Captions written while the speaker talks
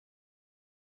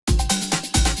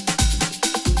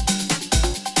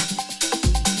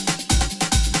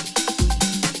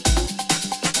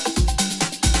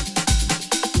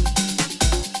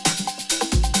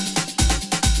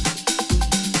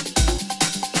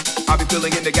I'll be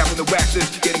filling in the gap when the wax is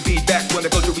getting feedback when the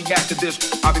culture react to this.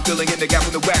 I'll be filling in the gap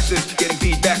when the wax is getting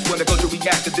feedback when the culture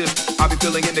react to this. I'll be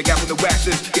filling in the gap when the wax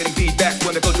is getting feedback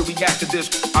when the culture react to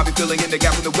this. I'll be filling in the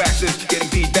gap when the wax is getting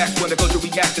feedback when the culture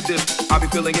react to this. I'll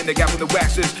be filling in the gap when the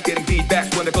wax is getting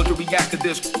feedback when the culture react to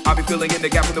this. I'll be filling in the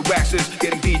gap when the wax is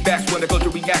getting feedback when the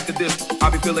culture react to this.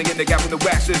 I'll be filling in the gap when the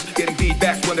wax is getting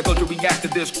feedback when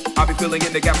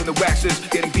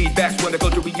the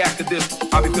culture react to this. I'll be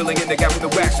filling in the gap when the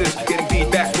wax is getting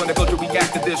feedback when the culture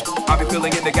react to this. I'll be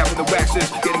filling in the gap when the wax is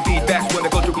getting feedback when the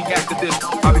culture react to this.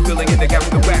 I'll be filling in the gap when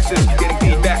the wax is getting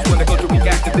feedback when the culture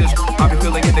react to this. I'll be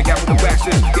filling in the gap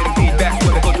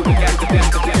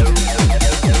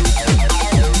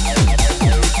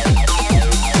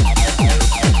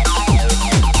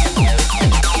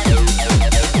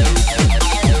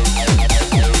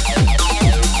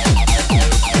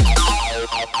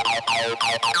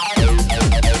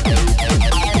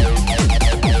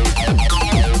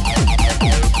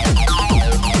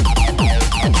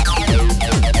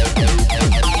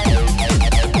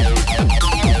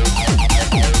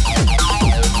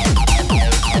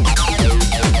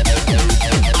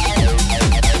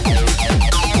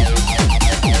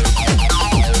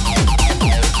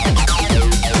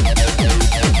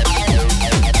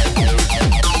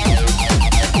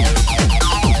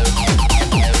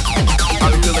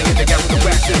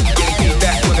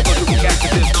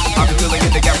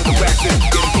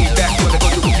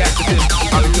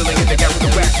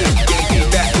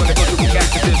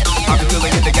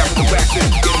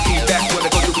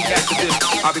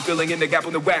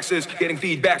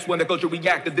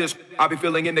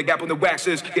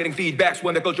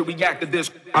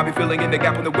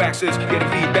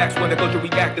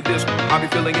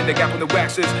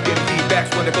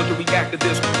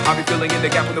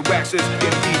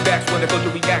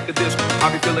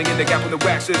when the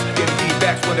wax is getting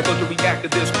feedback when the culture react to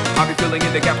this. I'll be filling in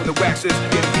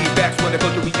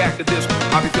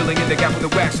the gap when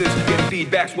the wax is getting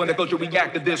feedback when the culture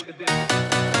react to this.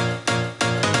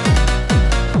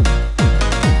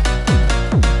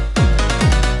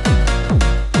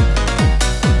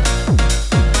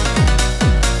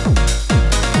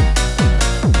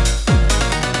 In the gap when the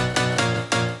wax is getting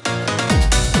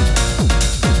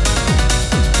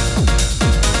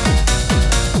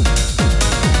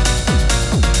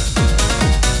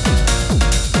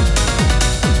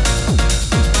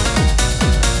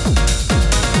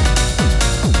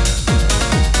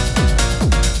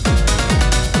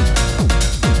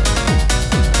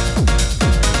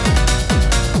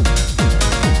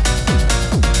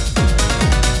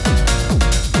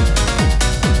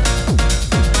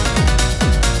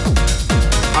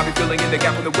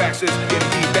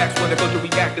when the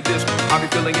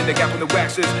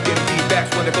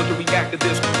culture react to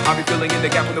this. I'll be filling in the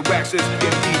gap when the wax is getting feedbacks when the culture react to this. I'll be filling in the gap when the wax is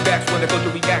getting feedbacks when the culture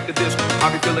react to this. I'll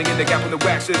be filling in the gap when the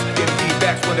wax is getting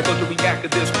feedbacks when the culture react to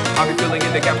this.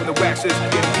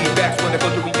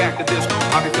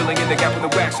 I'll be filling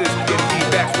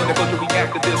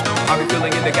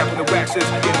in the gap when the wax is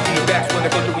getting feedbacks when the culture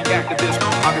react to this.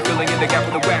 I'll be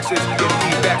filling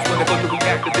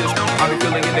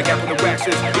in the gap when the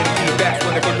wax is getting feedbacks when the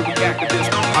culture react to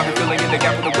this. I'll be filling in the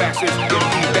gap when the wax is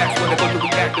getting feedbacks when the culture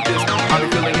react to this. I'll be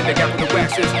filling in the gap when the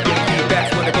wax is getting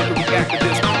feedbacks when the culture react to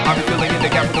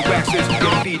this.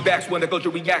 When the culture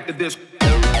react to this.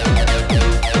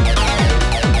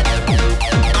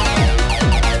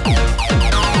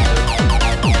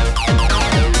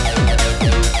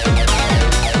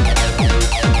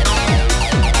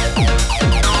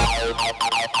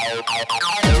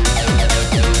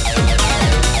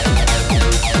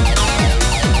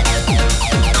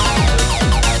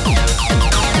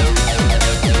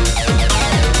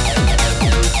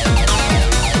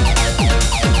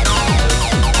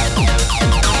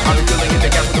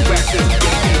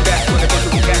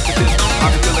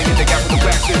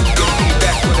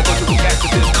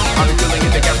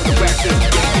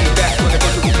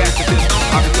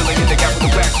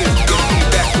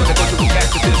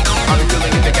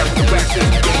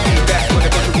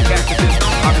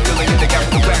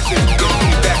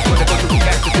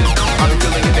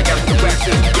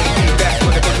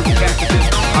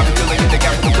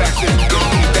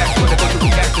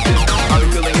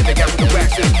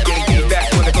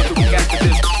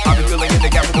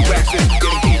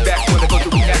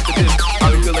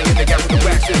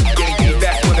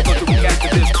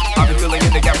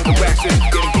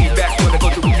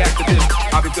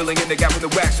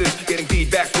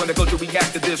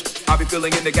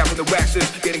 filling in the gap when the wax is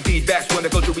getting feedbacks when the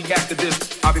culture react to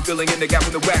this. I'll be filling in the gap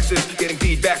when the wax is getting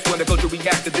feedbacks when the culture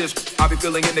react to this. I'll be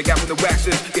filling in the gap when the wax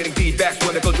is getting feedbacks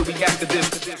when the culture react to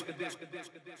this.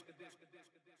 this.